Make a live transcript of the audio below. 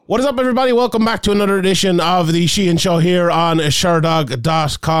What is up, everybody? Welcome back to another edition of the Sheehan Show here on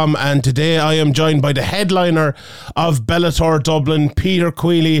Sherdog.com, and today I am joined by the headliner of Bellator Dublin, Peter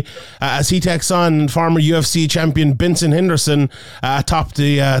Queally, as he takes on former UFC champion Benson Henderson atop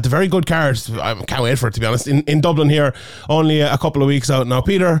the very good card. I can't wait for it, to be honest, in Dublin here, only a couple of weeks out now.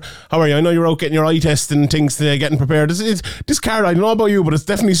 Peter, how are you? I know you're out getting your eye test and things today, getting prepared. This card, I don't know about you, but it's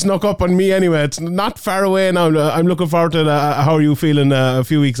definitely snuck up on me anyway. It's not far away now. I'm looking forward to how are you feeling a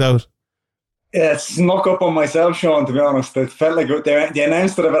few weeks out? Yeah, it snuck up on myself, Sean, to be honest. It felt like they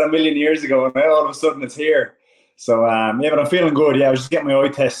announced it about 1 million years ago, and now all of a sudden it's here. So, but I'm feeling good. Yeah, I was just getting my eye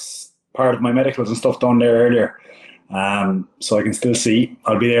tests, part of my medicals and stuff done there earlier. So I can still see.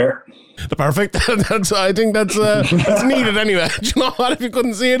 I'll be there. Perfect. I think that's needed anyway. Do you know what? If you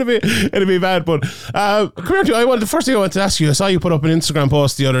couldn't see it, it'd be bad. But come here to you. The first thing I wanted to ask you, I saw you put up an Instagram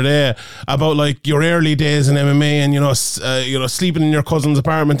post the other day about like your early days in MMA, and sleeping in your cousin's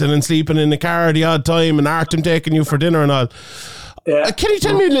apartment and then sleeping in the car the odd time, and Artem taking you for dinner and all. Yeah. Can you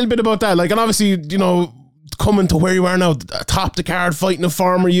tell me a little bit about that? Like, and obviously, coming to where you are now, top the card, fighting a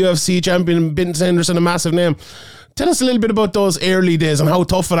former UFC champion, Benson Henderson, a massive name. Tell us a little bit about those early days and how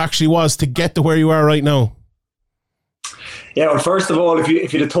tough it actually was to get to where you are right now. Yeah, well, first of all,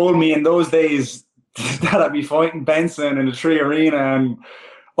 if you'd have told me in those days that I'd be fighting Benson in the Tree Arena and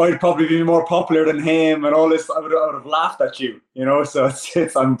I'd probably be more popular than him and all this, I would have laughed at you, So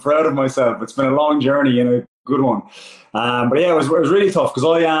I'm proud of myself. It's been a long journey and a good one. But yeah, it was really tough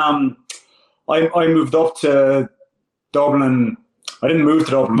because I moved up to Dublin. I didn't move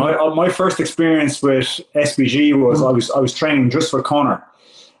to Dublin. My first experience with SBG was I was training just for Conor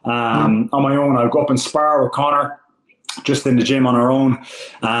on my own. I'd go up and spar with Conor just in the gym on our own.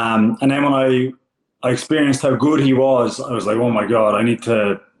 And then when I experienced how good he was, I was like, oh my God, I need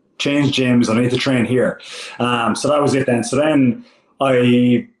to change gyms. I need to train here. So that was it then. So then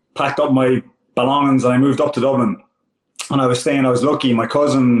I packed up my belongings and I moved up to Dublin. And I was lucky. My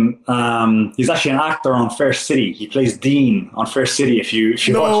cousin, he's actually an actor on Fair City. He plays Dean on Fair City. If you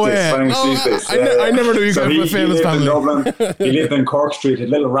watch this, I never knew you got a famous family. He lived in Dublin. He lived in Cork Street, a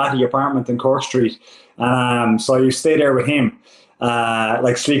little ratty apartment in Cork Street. So I used to stay there with him,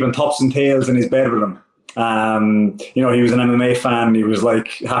 like sleeping tops and tails in his bed with him. He was an MMA fan. He was like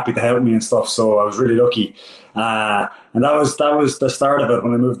happy to help me and stuff. So I was really lucky. And that was the start of it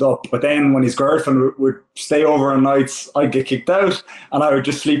when I moved up. But then when his girlfriend would stay over on nights, I'd get kicked out and I would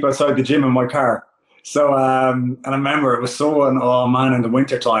just sleep outside the gym in my car. So, and I remember it was in the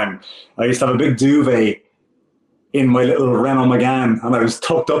winter time, I used to have a big duvet in my little Renault Megane and I was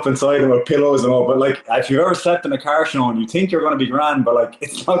tucked up inside it with pillows and all. But like, if you've ever slept in a car, Sean, you think you're going to be grand, but like,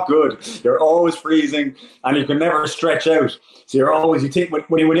 it's not good. You're always freezing and you can never stretch out. So you think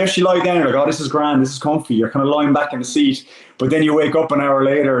when you actually lie down, you're like, oh, this is grand, this is comfy. You're kind of lying back in the seat, but then you wake up an hour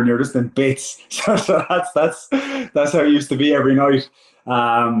later and you're just in bits. So that's how it used to be every night.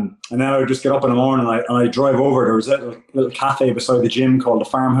 And then I would just get up in the morning and I drive over. There was a little cafe beside the gym called the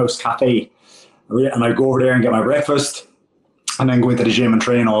Farmhouse Cafe. And I'd go over there and get my breakfast and then go into the gym and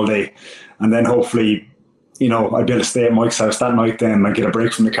train all day. And then hopefully, I'd be able to stay at Mike's house that night then and get a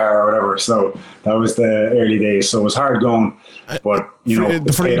break from the car or whatever. So that was the early days. So it was hard going, but,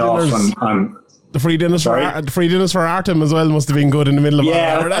 it paid off. And the free dinners for Artem as well must have been good in the middle of it.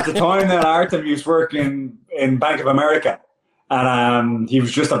 Yeah, at the time that Artem used to work in Bank of America. And he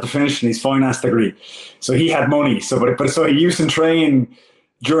was just after finishing his finance degree. So he had money. So he used to train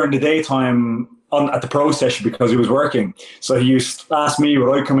during the daytime at the pro session because he was working. So he used to ask me,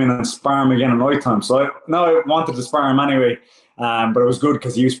 would I come in and spar him again at night time? So I wanted to spar him anyway, but it was good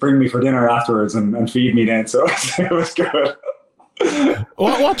because he used to bring me for dinner afterwards and feed me then. So it was good.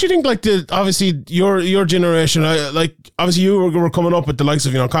 What do you think? Like, obviously your generation, obviously you were coming up with the likes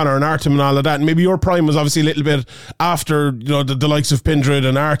of Conor and Artem and all of that, and maybe your prime was obviously a little bit after the likes of Pindred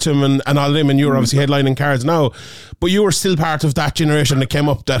and Artem and all of them, and you were obviously headlining cards now, but you were still part of that generation that came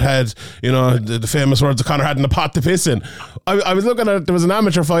up that had the famous words that Conor had in the pot to piss in. I was looking at, there was an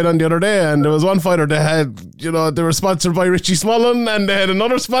amateur fight on the other day, and there was one fighter that had they were sponsored by Richie Smullen, and they had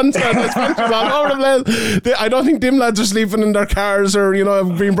another sponsor, and the sponsors all over the place. I don't think them lads are sleeping in their cars or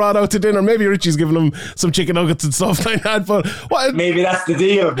being brought out to dinner. Maybe Richie's giving them some chicken nuggets and stuff like that. But maybe that's the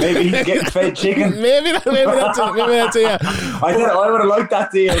deal. Maybe he's getting fed chicken. maybe that's it. Yeah. I would have liked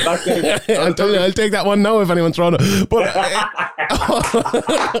that deal back then. I'll tell you, I'll take that one now if anyone's throwing it. But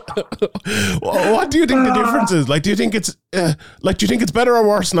what do you think the difference is? Like, do you think it's better or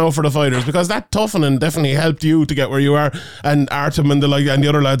worse now for the fighters? Because that toughening definitely helped you to get where you are, and Artem and the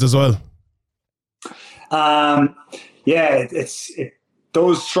other lads as well. Yeah,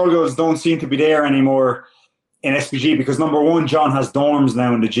 those struggles don't seem to be there anymore in SPG, because number one, John has dorms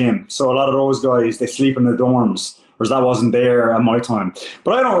now in the gym. So a lot of those guys, they sleep in the dorms, whereas that wasn't there at my time.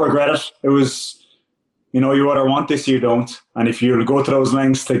 But I don't regret it. It was, you either want this or you don't. And if you go to those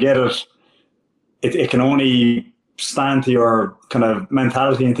lengths to get it, it can only stand to your kind of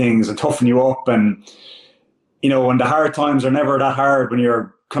mentality and things and toughen you up. And, when the hard times are never that hard, when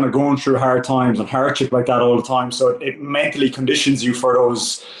you're kind of going through hard times and hardship like that all the time. So it mentally conditions you for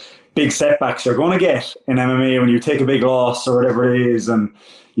those big setbacks you're going to get in MMA when you take a big loss or whatever it is, and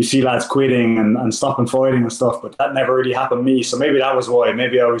you see lads quitting and stopping fighting and stuff. But that never really happened to me. So maybe that was why.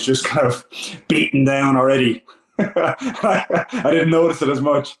 Maybe I was just kind of beaten down already. I didn't notice it as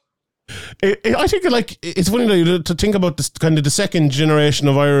much. I think it's funny to think about this kind of the second generation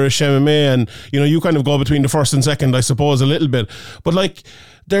of Irish MMA, and you kind of go between the first and second, I suppose, a little bit. But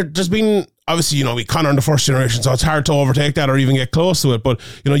there's been obviously we Conor in the first generation, so it's hard to overtake that or even get close to it. But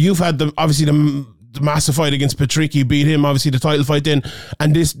you've had the massive fight against Patrick, beat him, obviously the title fight then,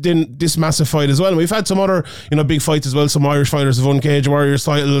 and this massive fight as well. And we've had some other, big fights as well. Some Irish fighters have won Cage Warriors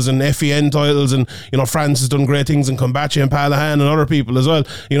titles and FEN titles, and, France has done great things, and Combachi and Palahan and other people as well.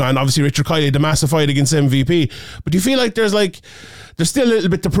 And obviously Richard Queally, the massive fight against MVP. But do you feel like there's still a little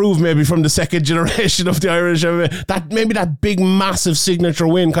bit to prove maybe from the second generation of the Irish MMA, that maybe that big massive signature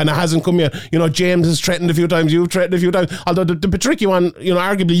win kind of hasn't come yet? James has threatened a few times, you've threatened a few times, although the Patrick one,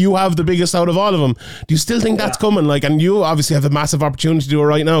 arguably you have the biggest out of all of them. Do you still think that's coming? And you obviously have a massive opportunity to do it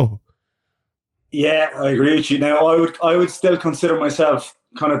right now. Yeah, I agree with you. Now, I would still consider myself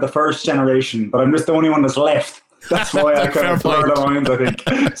kind of the first generation, but I'm just the only one that's left. That's why I kind of blur the lines, I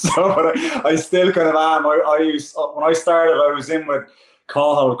think. So, but I still kind of am. When I started, I was in with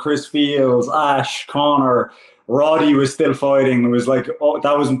Cahill, Chris Fields, Ash, Connor, Roddy was still fighting. It was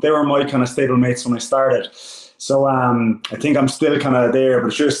they were my kind of stablemates when I started. So I think I'm still kind of there, but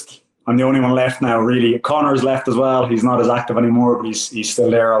it's just I'm the only one left now, really. Connor's left as well. He's not as active anymore, but he's still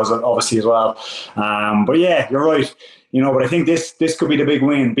there, obviously, as well. But yeah, you're right. But I think this could be the big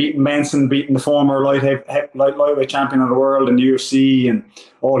win. Beating Benson, beating the former lightweight champion of the world in the UFC, and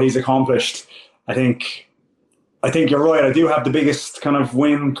all he's accomplished. I think you're right. I do have the biggest kind of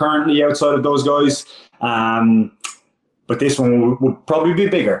win currently outside of those guys. But this one would probably be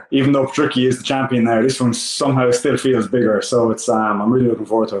bigger, even though Tricky is the champion now. This one somehow still feels bigger. So it's I'm really looking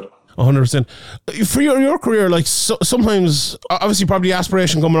forward to it. 100%. For your career, sometimes, obviously probably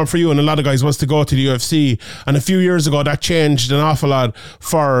aspiration coming up for you and a lot of guys was to go to the UFC, and a few years ago that changed an awful lot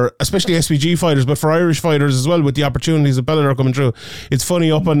for especially SPG fighters, but for Irish fighters as well, with the opportunities of Bellator coming through. It's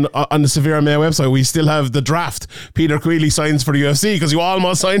funny, up on the Severe MMA website we still have the draft. Peter Queally signs for the UFC because you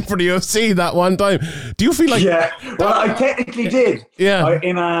almost signed for the UFC that one time. Do you feel like... Yeah, well, I technically did. Yeah.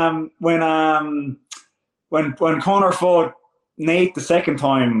 When Conor fought Nate the second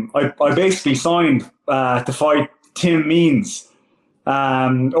time, I basically signed to fight Tim Means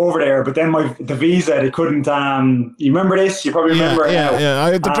over there, but then the visa, they couldn't. You remember this? You probably remember it now.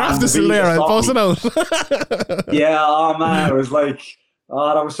 Yeah. The draft is still there. I'll post it out. Yeah, oh man, it was that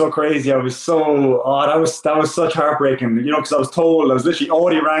was so crazy. I was so, that was such heartbreaking, because I was literally,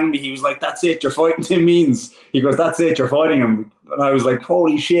 Audie rang me, he was like, that's it, you're fighting Tim Means. He goes, that's it, you're fighting him. And I was like,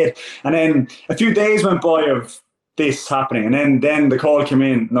 holy shit. And then a few days went by of this happening, and then the call came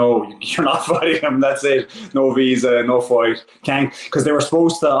in, no, you're not fighting him, that's it, no visa, no fight, can't, because I was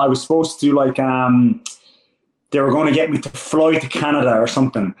supposed to they were going to get me to fly to Canada or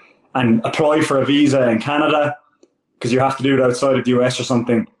something and apply for a visa in Canada, because you have to do it outside of the US or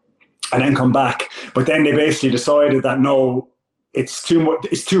something, and then come back. But then they basically decided that no, it's too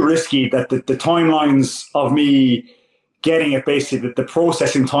risky, that the timelines of me getting it, basically the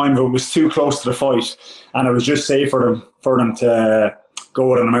processing time of it was too close to the fight, and it was just safe for them to go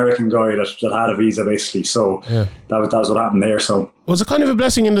with an American guy that had a visa, basically. So yeah, that was what happened there. So was it kind of a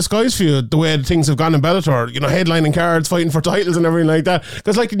blessing in disguise for you, the way things have gone in Bellator, headlining cards, fighting for titles and everything like that?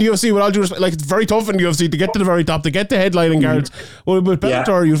 Because in the UFC, with all due respect, it's very tough in the UFC to get to the very top, to get the headlining cards. Well, with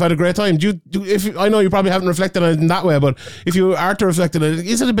Bellator, you've had a great time. If I know you probably haven't reflected on it in that way, but if you are to reflect on it,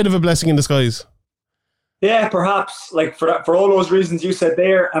 is it a bit of a blessing in disguise? Yeah, perhaps, for all those reasons you said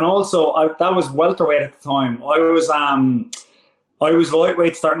there, and also that was welterweight at the time. I was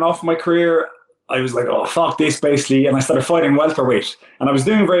lightweight starting off my career. I was like, oh fuck this, basically, and I started fighting welterweight, and I was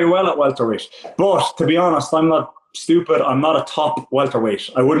doing very well at welterweight. But to be honest, I'm not stupid. I'm not a top welterweight.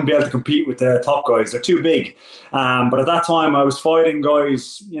 I wouldn't be able to compete with the top guys. They're too big. But at that time, I was fighting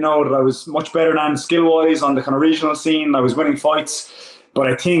guys, that I was much better than skill-wise on the kind of regional scene. I was winning fights, but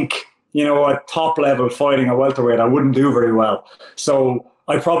I think, at top level fighting at welterweight, I wouldn't do very well. So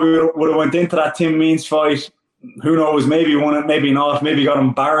I probably would have went into that Tim Means fight who knows, maybe won it, maybe not, maybe got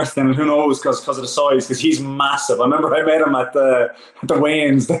embarrassed in it, who knows, because of the size, because he's massive. I remember I met him at the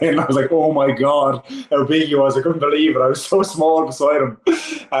weigh-ins day, and I was like, oh my God, how big he was. I couldn't believe it. I was so small beside him.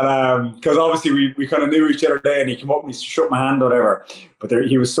 And because obviously we kind of knew each other then, and he came up and he shook my hand or whatever, but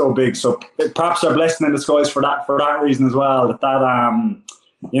he was so big. So perhaps a blessing in disguise for that reason as well, that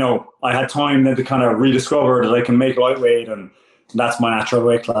you know, I had time then to kind of rediscover that I can make lightweight, and that's my natural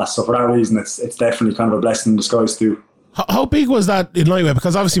weight class. So for that reason, it's definitely kind of a blessing in disguise too. How big was that in lightweight?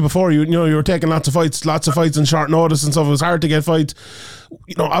 Because obviously before you were taking lots of fights in short notice and stuff. It was hard to get fights.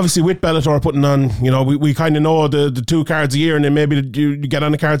 You know, obviously with Bellator putting on, you know, we kind of know the 2 cards a year, and then maybe you get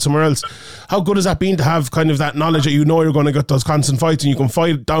on a card somewhere else. How good has that been to have kind of that knowledge that you know you're going to get those constant fights, and you can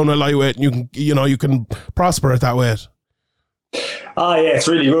fight down a lightweight, and you can prosper at that weight? Yeah, it's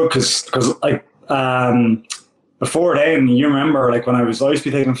really good because before then, you remember, like when I used to be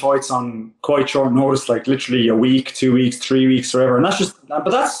taking fights on quite short notice, like literally a week, 2 weeks, 3 weeks, whatever. And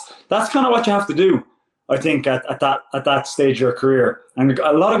that's kind of what you have to do, I think, at that stage of your career. And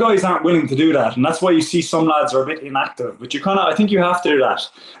a lot of guys aren't willing to do that, and that's why you see some lads are a bit inactive. But I think you have to do that.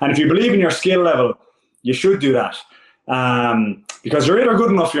 And if you believe in your skill level, you should do that. Because you're either good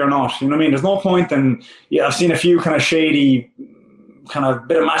enough or you're not. You know what I mean? There's no point in. Yeah, I've seen a few kind of shady, kind of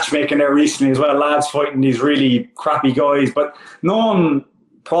bit of matchmaking there recently as well, lads fighting these really crappy guys, but no one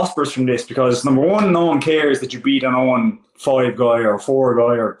prospers from this, because number one, no one cares that you beat an 0-5 guy or 4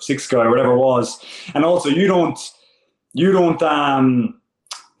 guy or 6 guy or whatever it was, and also you don't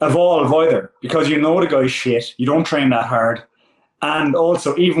evolve either, because you know the guy's shit, you don't train that hard, and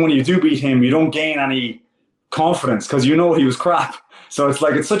also even when you do beat him, you don't gain any confidence because you know he was crap. So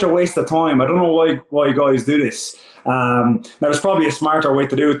it's such a waste of time. I don't know why guys do this. Now, there's probably a smarter way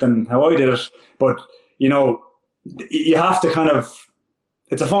to do it than how I did it, but you know, you have to kind of.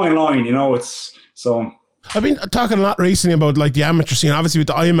 It's a fine line, you know. It's so. I've been talking a lot recently about like the amateur scene, obviously with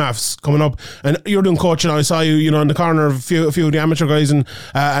the IMAFs coming up, and you're doing coaching. I saw you, in the corner of a few of the amateur guys and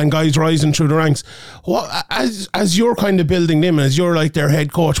guys rising through the ranks. What, as you're kind of building them, and as you're like their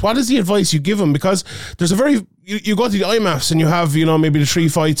head coach, what is the advice you give them? Because there's a very you go to the IMAFs and you have maybe the 3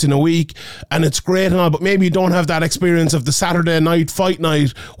 fights in a week, and it's great and all, but maybe you don't have that experience of the Saturday night fight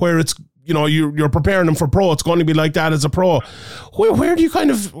night where it's. You're preparing them for pro. It's going to be like that as a pro. Where do you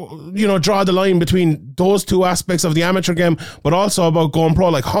kind of, draw the line between those two aspects of the amateur game, but also about going pro?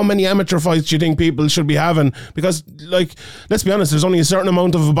 Like, how many amateur fights do you think people should be having? Because, like, let's be honest, there's only a certain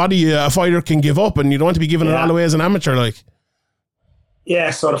amount of a body a fighter can give up, and you don't want to be giving it all away as an amateur, like.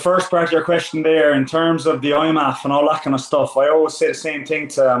 Yeah, so the first part of your question there, in terms of the IMAF and all that kind of stuff, I always say the same thing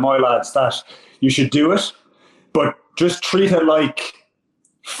to my lads, that you should do it, but just treat it like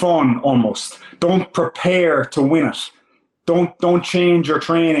fun almost. Don't prepare to win it. Don't change your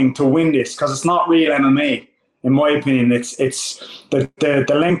training to win this, because it's not real MMA, in my opinion. It's the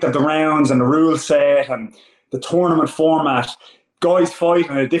length of the rounds and the rule set and the tournament format. Guys fight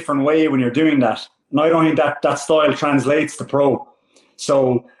in a different way when you're doing that, and I don't think that style translates to pro.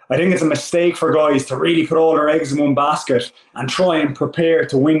 So I think it's a mistake for guys to really put all their eggs in one basket and try and prepare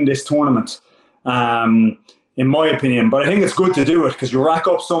to win this tournament. In my opinion, but I think it's good to do it because you rack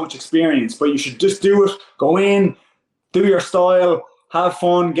up so much experience. But you should just do it, go in, do your style, have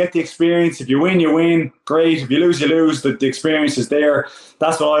fun, get the experience. If you win, you win. Great. If you lose, you lose. The experience is there.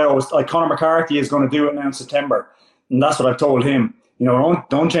 That's what I always like. Conor McCarthy is going to do it now in September, and that's what I've told him.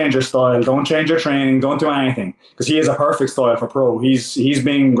 Don't change your style, don't change your training, don't do anything, because he has a perfect style for pro. He's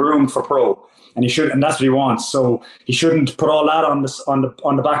being groomed for pro. And and that's what he wants. So he shouldn't put all that on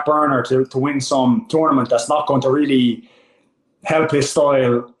the back burner to win some tournament that's not going to really help his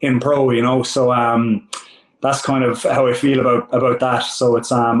style in pro. So that's kind of how I feel about that. So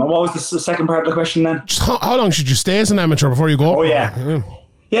it's what was the second part of the question then? Just how long should you stay as an amateur before you go? Oh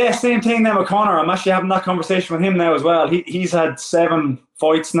yeah, same thing now with Conor. I'm actually having that conversation with him now as well. He's had 7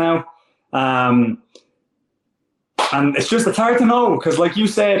 fights now. And it's hard to know, because like you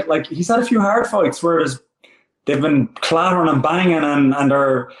said, like he's had a few hard fights where they've been clattering and banging and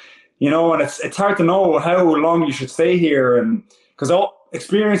they're, and it's hard to know how long you should stay here. And because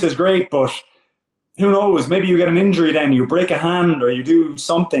experience is great, but who knows, maybe you get an injury then, you break a hand or you do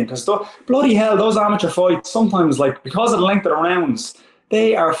something. Because bloody hell, those amateur fights, sometimes like because of the length of the rounds,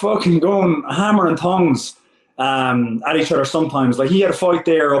 they are fucking going hammer and tongs at each other sometimes. Like he had a fight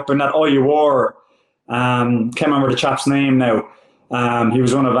there up in that IUR. Can't remember the chap's name now. He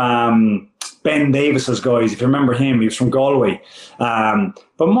was one of Ben Davis's guys, if you remember him. He was from Galway.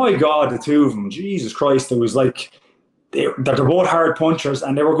 But my God, the two of them, Jesus Christ, it was like they're both hard punchers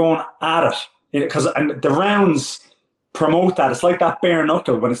and they were going at it. Because the rounds promote that. It's like that bare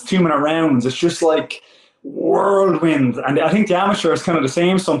knuckle when it's 2-minute rounds. It's just like whirlwind. And I think the amateur is kind of the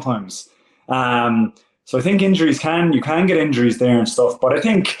same sometimes. So I think you can get injuries there and stuff. But I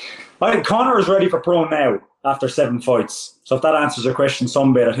think Conor is ready for pro now after 7 fights. So if that answers your question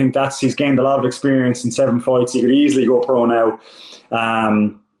some bit, I think he's gained a lot of experience in 7 fights. He could easily go pro now.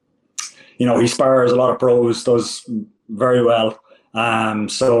 He spars a lot of pros, does very well.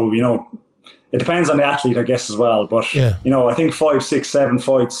 So it depends on the athlete, I guess, as well. But I think 5, 6, 7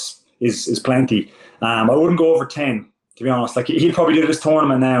 fights is plenty. I wouldn't go over 10, to be honest. Like, he'll probably do this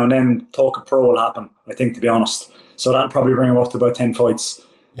tournament now, and then talk of pro will happen, I think, to be honest. So that'll probably bring him up to about 10 fights.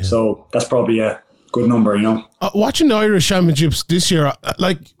 Yeah. So that's probably a good number, Watching the Irish Championships this year,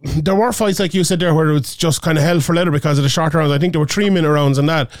 like, there were fights, like you said there, where it was just kind of hell for leather because of the short rounds. I think there were 3-minute rounds and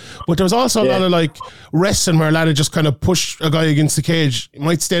that. But there was also a lot of, like, wrestling where a lad had just kind of pushed a guy against the cage. He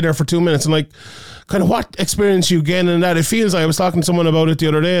might stay there for 2 minutes. And, like, kind of what experience you gain in that. It feels like, I was talking to someone about it the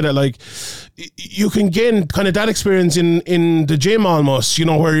other day, that, like, you can gain kind of that experience in the gym almost,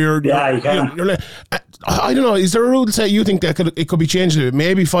 where you're... Yeah, you can. You're like, I don't know, is there a rule that you think that it could be changed a bit?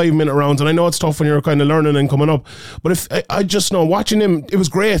 Maybe 5-minute rounds, and I know it's tough when you're kind of learning and coming up, but if I just know, watching him, it was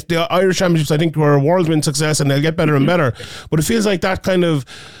great. The Irish Championships, I think, were a whirlwind success, and they'll get better and better, but it feels like that kind of,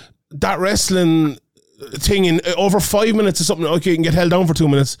 that wrestling thing in over 5 minutes is something, okay, you can get held down for 2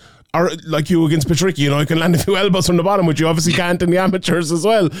 minutes, or like you against Patrick, you can land a few elbows from the bottom, which you obviously can't in the amateurs as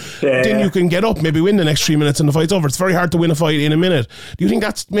well. Then you can get up, maybe win the next 3 minutes and the fight's over. It's very hard to win a fight in a minute. Do you think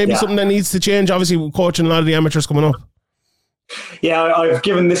that's maybe something that needs to change? Obviously, coaching a lot of the amateurs coming up. Yeah, I've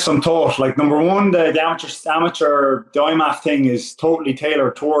given this some thought. Like, number one, the amateur, the IMAF thing is totally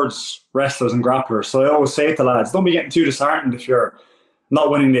tailored towards wrestlers and grapplers. So I always say to lads, don't be getting too disheartened if you're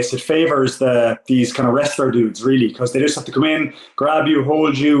not winning this. It favours these kind of wrestler dudes, really, because they just have to come in, grab you,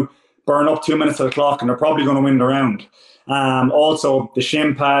 hold you, burn up 2 minutes of the clock, and they're probably going to win the round. Also, the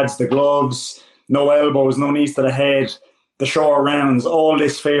shin pads, the gloves, no elbows, no knees to the head, the short rounds, all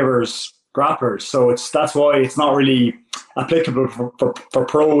this favours grapplers. So that's why it's not really applicable for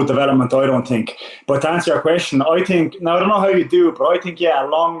pro development, I don't think. But to answer your question, I think, now I don't know how you do it, but I think,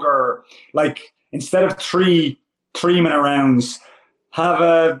 longer, like, instead of 3-minute rounds,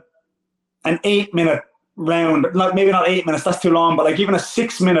 have an 8-minute round, like, maybe not 8 minutes, that's too long, but like even a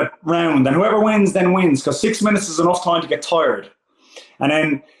 6-minute round, and whoever wins then wins, because 6 minutes is enough time to get tired, and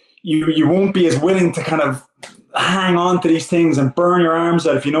then you won't be as willing to kind of hang on to these things and burn your arms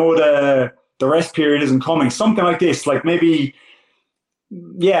out if you know the rest period isn't coming. Something like this, like maybe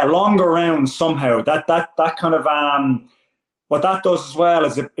longer rounds somehow. That kind of what that does as well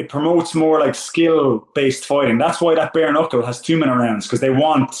is it promotes more like skill based fighting. That's why that bare knuckle has 2-minute rounds, because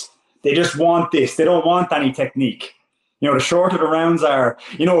they just want this. They don't want any technique. The shorter the rounds are,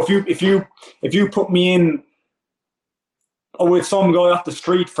 if you put me in with some guy off the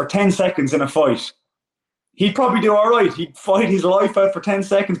street for 10 seconds in a fight, he'd probably do all right. He'd fight his life out for 10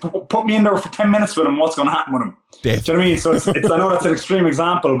 seconds. Put me in there for 10 minutes with him, what's going to happen with him? Yeah. Do you know what I mean? So it's, I know that's an extreme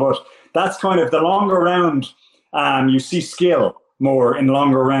example, but that's kind of the longer round. You see skill more in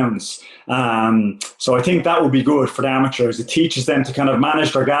longer rounds. So I think that would be good for the amateurs. It teaches them to kind of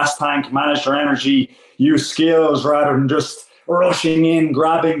manage their gas tank, manage their energy, use skills rather than just rushing in,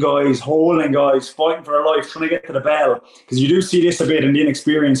 grabbing guys, holding guys, fighting for their life, trying to get to the bell. Because you do see this a bit in the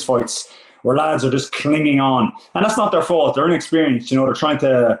inexperienced fights where lads are just clinging on. And that's not their fault. They're inexperienced. They're trying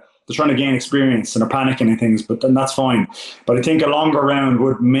to gain experience and they're panicking and things, but then that's fine. But I think a longer round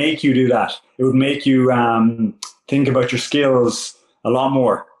would make you do that. It would make you think about your skills a lot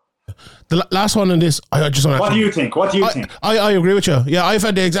more. The last one in this, I just want to... What do you think? I agree with you. Yeah, I've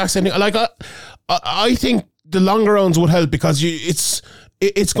had the exact same thing. Like, I think the longer rounds would help because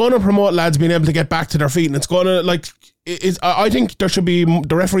it's going to promote lads being able to get back to their feet, and it's going to, like... I think the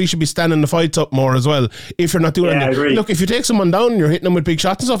referee should be standing the fights up more as well. If you're not doing anything, I agree. Look, if you take someone down and you're hitting them with big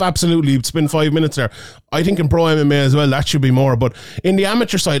shots and stuff, absolutely, it's been 5 minutes there. I think in pro MMA as well, that should be more. But in the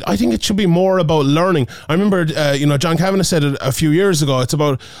amateur side, I think it should be more about learning. I remember, John Kavanagh said it a few years ago. It's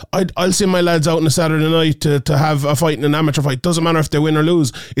about I'll send my lads out on a Saturday night to have a fight in an amateur fight. Doesn't matter if they win or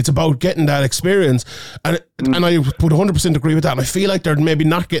lose. It's about getting that experience, and I would 100% agree with that. And I feel like they're maybe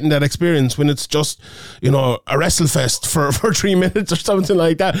not getting that experience when it's just a wrestle fest for 3 minutes or something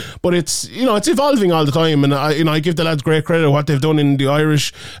like that. But it's it's evolving all the time, and I give the lads great credit what they've done in the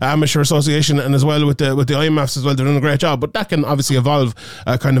Irish Amateur Association, and as well with the IMAFs as well. They're doing a great job, but that can obviously evolve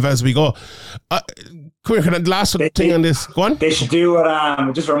kind of as we go. Quick, the last thing on this, go on. They should do what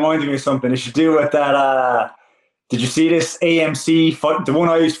it just reminded me of something. They should do what that did you see this AMC fight? The one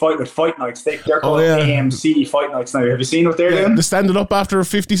I used to fight with Fight Nights. They're called AMC Fight Nights now. Have you seen what they're doing? They're standing up after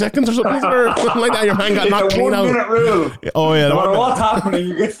 50 seconds or something, or something like that. Your hand got knocked clean out. It's a 1 minute rule. Oh yeah. No matter what's happening,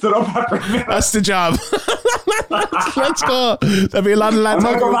 you get stood up after a minute. That's the job. Let's go. There'll be a lot of lads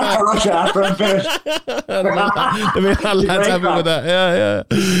I'm happy going with back to that. Russia after I'm finished. There'll be a lot of lads happy with that. Yeah.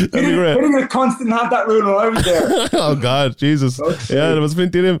 That'd be great. Hitting the cunts didn't have that rule when I was there. Oh God, Jesus! Yeah, there was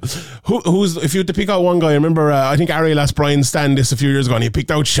plenty of them. Who's if you had to pick out one guy? I remember I think Ariel asked Brian Stan this a few years ago, and he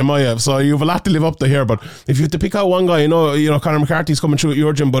picked out Shemaev. So you have a lot to live up to here. But if you had to pick out one guy, you know, Conor McCarthy's coming through at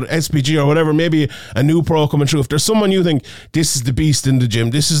your gym, but SPG or whatever, maybe a new pro coming through. If there's someone you think this is the beast in the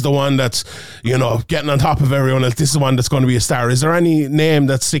gym, this is the one that's getting on top of everyone else. This is the one that's going to be a star. Is there any name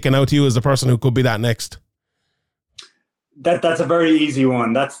that's sticking out to you as the person who could be that next? That's a very easy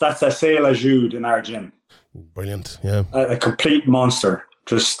one. That's Asela Jude in our gym. Brilliant, yeah. A complete monster.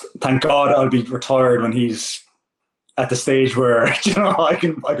 Just thank God I'll be retired when he's at the stage where I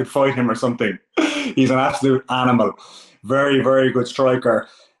could fight him or something. He's an absolute animal. Very, very good striker.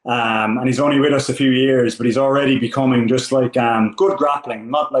 And he's only with us a few years, but he's already becoming just like good grappling.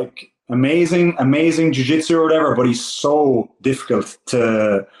 Not like amazing jiu-jitsu or whatever, but he's so difficult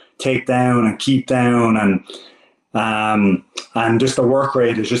to take down and keep down, and just the work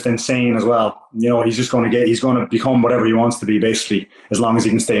rate is just insane as well. He's going to become whatever he wants to be, basically, as long as he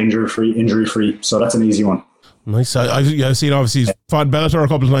can stay injury free. So that's an easy one. Nice. I've seen obviously he's fought Bellator a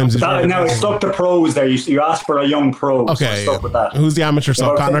couple of times. Now it's stuck to pros there. You asked for a young pro. Okay. So stuck with that. Who's the amateur?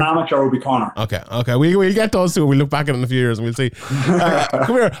 So Connor? An amateur will be Connor. Okay. We'll get those two. We'll look back at it in a few years and we'll see.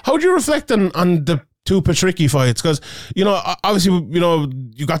 Come here. How do you reflect on the two Patricky fights? Because obviously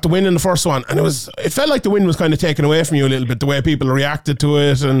you got the win in the first one, and it felt like the win was kind of taken away from you a little bit, the way people reacted to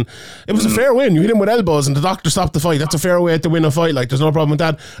it, and it was a fair win. You hit him with elbows and the doctor stopped the fight. That's a fair way to win a fight. Like, there's no problem with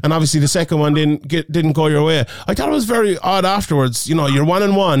that. And obviously the second one didn't go your way. I thought it was very odd afterwards. You're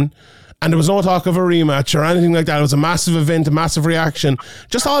 1-1 and there was no talk of a rematch or anything like that. It was a massive event, a massive reaction.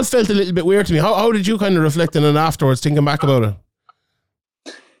 Just all felt a little bit weird to me. How did you kind of reflect on it afterwards, thinking back about it?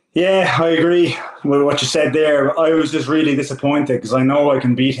 Yeah, I agree with what you said there. I was just really disappointed because I know I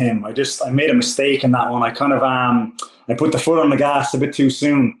can beat him. I made a mistake in that one. I kind of I put the foot on the gas a bit too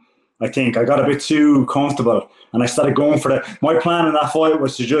soon. I think I got a bit too comfortable and I started going for my plan in that fight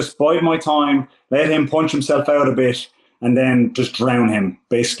was to just bide my time, let him punch himself out a bit, and then just drown him,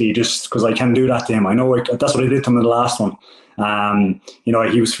 basically, just because I can do that to him. I know that's what I did to him in the last one.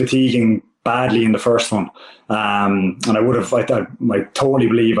 He was fatiguing badly in the first one. And I totally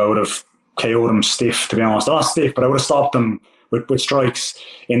believe I would have KO'd him stiff, to be honest. Not stiff, but I would have stopped him with strikes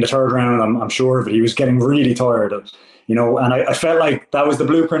in the third round, I'm sure of it. He was getting really tired, and I felt like that was the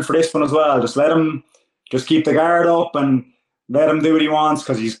blueprint for this one as well. Just let him just keep the guard up and let him do what he wants,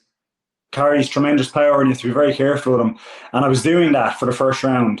 because he carries tremendous power and you have to be very careful with him. And I was doing that for the first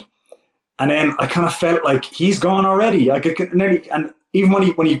round. And then I kind of felt like he's gone already. And even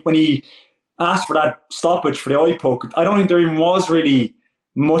when he asked for that stoppage for the eye poke, I don't think there even was really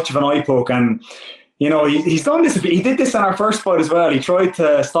much of an eye poke. And he's done this. He did this in our first fight as well. He tried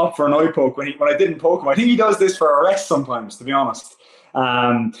to stop for an eye poke when I didn't poke him. I think he does this for a rest sometimes, to be honest.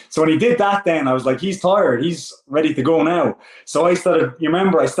 So when he did that, then I was like, he's tired. He's ready to go now. So I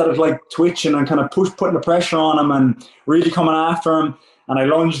started like twitching and kind of putting the pressure on him and really coming after him. And I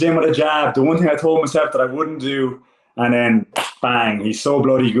lunged in with a jab. The one thing I told myself that I wouldn't do. And then bang, he's so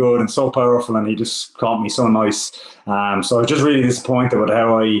bloody good and so powerful, and he just caught me so nice. So I was just really disappointed with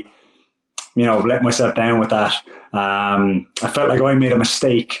how I, let myself down with that. I felt like I made a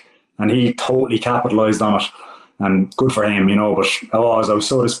mistake and he totally capitalized on it. And good for him, but I was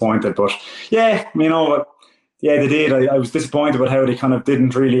so disappointed. But yeah, they did. I was disappointed with how they kind of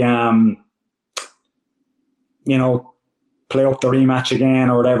didn't really, play up the rematch again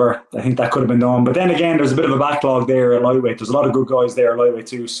or whatever. I think that could have been done. But then again, there's a bit of a backlog there at lightweight. There's a lot of good guys there at lightweight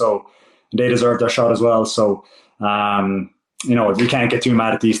too, so they deserve their shot as well. So, you can't get too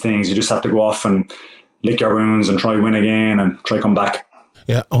mad at these things. You just have to go off and lick your wounds and try win again and try come back.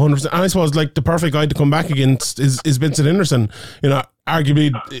 Yeah, 100%. And I suppose like the perfect guy to come back against is Benson Henderson.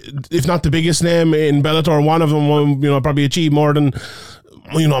 Arguably, if not the biggest name in Bellator, one of them, probably achieved more than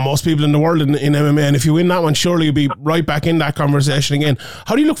most people in the world in MMA, and if you win that one, surely you'll be right back in that conversation again.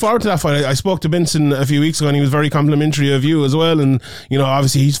 How do you look forward to that fight? I spoke to Benson a few weeks ago and he was very complimentary of you as well, and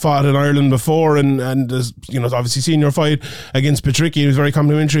obviously he's fought in Ireland before and has obviously seen your fight against Patricky. He was very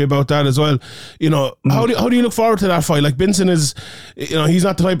complimentary about that as well. How do you look forward to that fight? Like, Benson is, he's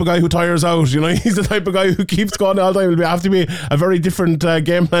not the type of guy who tires out. He's the type of guy who keeps going all the time. It'll have to be a very different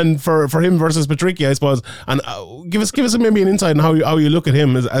game plan for him versus Patricky, I suppose. And give us maybe an insight on how you look at him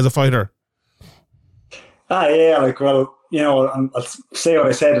as a fighter. I'll say what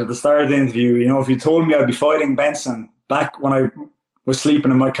I said at the start of the interview. If you told me I'd be fighting Benson back when I was sleeping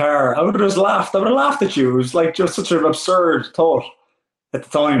in my car, I would have just laughed. I would have laughed at you. It was like just such an absurd thought at the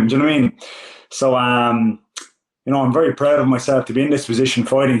time. Do you know what I mean? So I'm very proud of myself to be in this position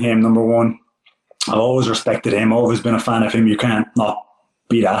fighting him, number one. I've always respected him, always been a fan of him. You can't not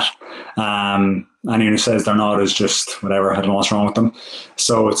be that. Anyone who says they're not is just whatever. I don't know what's wrong with them.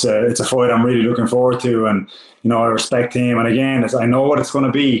 So it's a fight I'm really looking forward to, and I respect him. And again, I know what it's going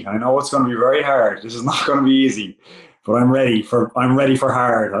to be. I know it's going to be very hard. This is not going to be easy, but I'm ready for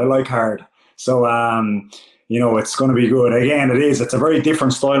hard. I like hard. So it's going to be good. Again, it's a very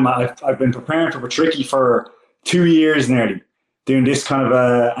different style. I've been preparing for Patricky for 2 years nearly, doing this kind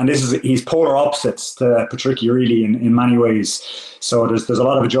of and he's polar opposites to Patricky really in many ways. So there's a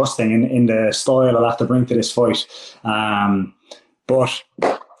lot of adjusting in the style I'll have to bring to this fight. But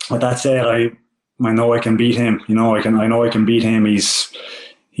with that said, I know I can beat him. I know I can beat him. He's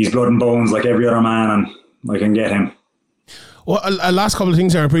blood and bones like every other man, and I can get him. Well, a last couple of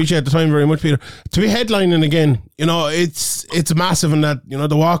things here. I appreciate the time very much, Peter. To be headlining again, it's massive, in that,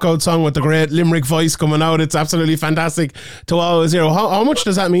 the walkout song with the great Limerick voice coming out, it's absolutely fantastic to always hear. How much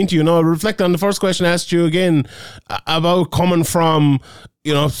does that mean to you? Reflect on the first question I asked you again about coming from,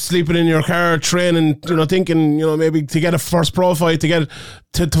 sleeping in your car, training, thinking, maybe to get a first pro fight, to get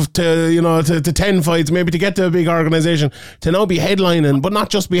to 10 fights, maybe to get to a big organisation, to now be headlining, but not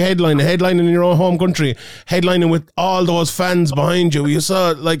just be headlining in your own home country, headlining with all those fans behind you. You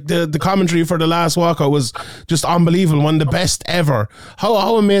saw, like, the commentary for the last walkout was just unbelievable, one of the best ever.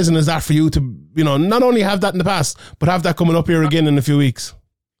 How amazing is that for you to, not only have that in the past, but have that coming up here again in a few weeks?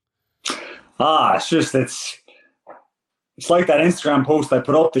 It's like that Instagram post I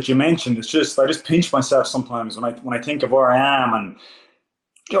put up that you mentioned. I just pinch myself sometimes when I think of where I am, and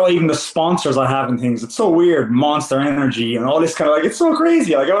even the sponsors I have and things. It's so weird, Monster Energy and all this kind of, like, it's so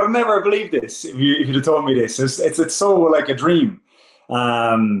crazy. Like, I would have never believed this if you'd have told me this. It's so like a dream,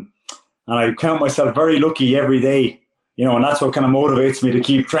 and I count myself very lucky every day. And that's what kind of motivates me to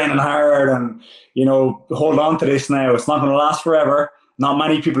keep training hard and hold on to this now. It's not going to last forever. Not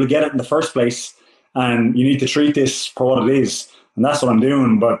many people get it in the first place. And you need to treat this for what it is. And that's what I'm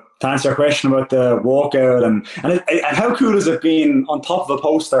doing. But to answer your question about the walkout, and how cool is it being on top of a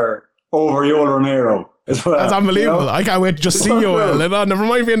poster over Yoel Romero as well? That's unbelievable. I can't wait to just see Yoel. Never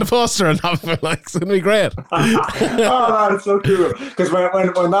mind being the poster and it's going to be great. Oh, man, it's so cool. Because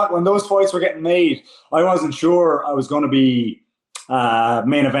when those fights were getting made, I wasn't sure I was going to be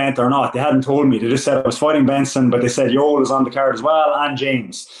main event or not. They hadn't told me. They just said I was fighting Benson, but they said Yoel is on the card as well, and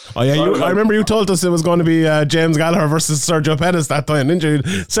James. Oh yeah, so I remember you told us it was going to be James Gallagher versus Sergio Pettis that time, didn't you?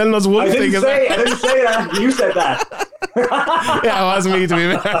 Selling us one thing. I didn't say that. You said that. Yeah, it wasn't me, to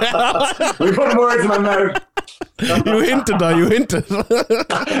be fair. We put words in my mouth. You hinted, though. You hinted.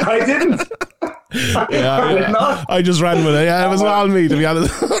 I didn't. Yeah, I just ran with it. Yeah, it was all me, to be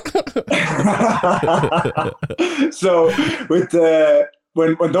honest. So with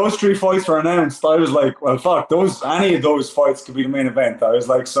when those 3 fights were announced, I was like, well, fuck, any of those fights could be the main event. I was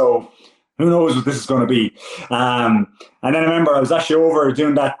like, so who knows what this is going to be. And then I remember I was actually over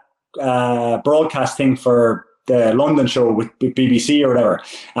doing that broadcast thing for the London show with BBC or whatever,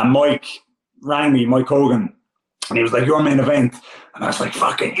 and Mike rang me, Mike Hogan, and he was like, your main event. And I was like,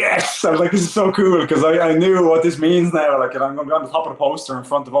 fucking yes. I was like, this is so cool, because I knew what this means now. Like, I'm going to be on the top of the poster in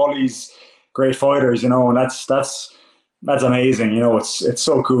front of all these great fighters, and that's amazing. It's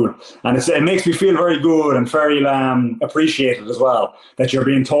so cool. And it makes me feel very good and very appreciated as well, that you're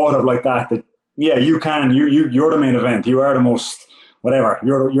being thought of like that yeah, you're the main event. You are the most, whatever.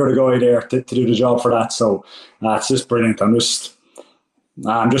 You're the guy there to do the job for that. So it's just brilliant. I'm just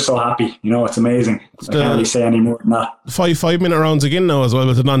so happy. It's amazing. I can't really say any more than that. 5-minute rounds again now as well,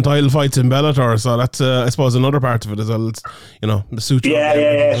 with the non-title fights in Bellator. So that's I suppose another part of it as well. It's the suture.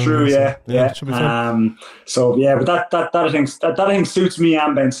 Yeah, true. Yeah. It should be fun. So yeah, but that I think suits me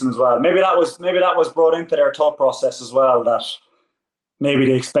and Benson as well. Maybe that was brought into their thought process as well, that maybe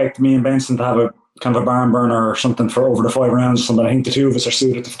they expect me and Benson to have a kind of a barn burner or something for over the 5 rounds or something. I think the two of us are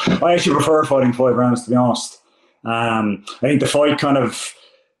suited. I actually prefer fighting 5 rounds, to be honest. I think the fight kind of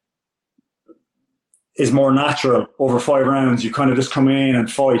is more natural over 5 rounds. You kind of just come in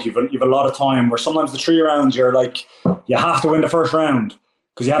and fight. You've a lot of time, where sometimes the 3 rounds you're like, you have to win the first round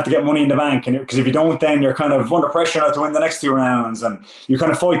because you have to get money in the bank, and because if you don't, then you're kind of under pressure now to win the next 2 rounds, and you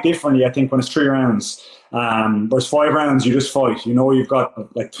kind of fight differently, I think, when it's 3 rounds. Whereas 5 rounds, you just fight. You've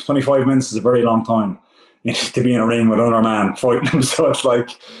got like 25 minutes is a very long time to be in a ring with another man fighting him. So it's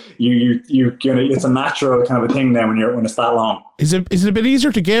like it's a natural kind of a thing then when it's that long. Is it a bit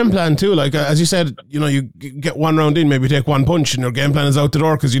easier to game plan too? Like, as you said, you get 1 round in, maybe take 1 punch, and your game plan is out the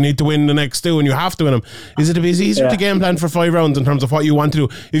door because you need to win the next 2 and you have to win them. Is it a bit easier to game plan for 5 rounds in terms of what you want to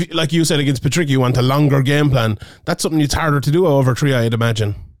do? If, like you said, against Patrick, you want a longer game plan. That's something it's harder to do over 3, I'd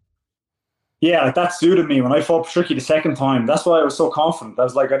imagine. Yeah, like that suited me when I fought Patricky the second time. That's why I was so confident. I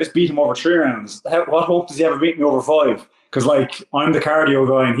was like, I just beat him over 3 rounds. What hope does he ever beat me over 5? Because like I'm the cardio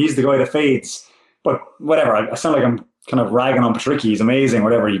guy and he's the guy that fades. But whatever, I sound like I'm kind of ragging on Patricky. He's amazing,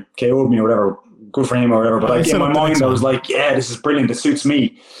 whatever. He KO'd me or whatever. Good for him or whatever. But like in my mind, I was like, yeah, this is brilliant. It suits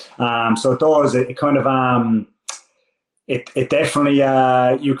me. So it does. It kind of it definitely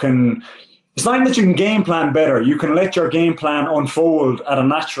you can. It's not that you can game plan better. You can let your game plan unfold at a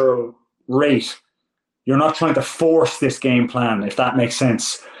natural rate. You're not trying to force this game plan, if that makes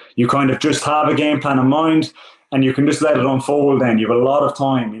sense. You kind of just have a game plan in mind and you can just let it unfold then. You have a lot of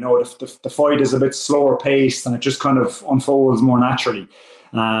time. You know, the fight is a bit slower paced and it just kind of unfolds more naturally.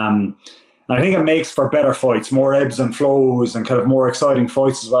 And I think it makes for better fights, more ebbs and flows and kind of more exciting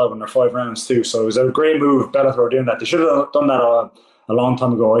fights as well when they're 5 rounds too. So it was a great move, Bellator doing that. They should have done that a long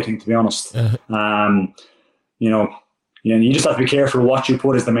time ago, I think, to be honest. You know, you just have to be careful what you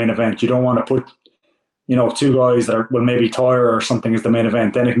put as the main event. You don't want to put, you know, 2 guys that will maybe tire or something as the main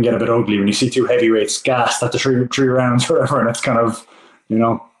event. Then it can get a bit ugly when you see 2 heavyweights gassed after three rounds or whatever, and it's kind of, you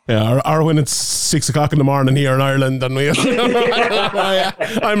know. Yeah, or when it's 6 o'clock in the morning here in Ireland and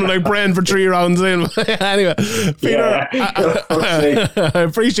I'm like praying for 3 rounds in. Anyway, Peter, I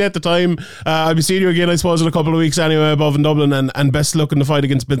appreciate the time. I'll be seeing you again, I suppose, in a couple of weeks anyway, above in Dublin, and best luck in the fight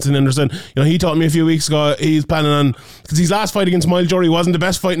against Benson Henderson. You know, he told me a few weeks ago he's planning on, because his last fight against Miles Jury wasn't the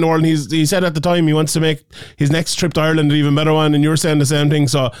best fight in the world, and he said at the time he wants to make his next trip to Ireland an even better one, and you're saying the same thing,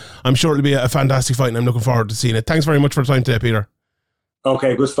 so I'm sure it'll be a fantastic fight and I'm looking forward to seeing it. Thanks very much for the time today, Peter.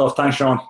 Okay, good stuff. Thanks, Sean.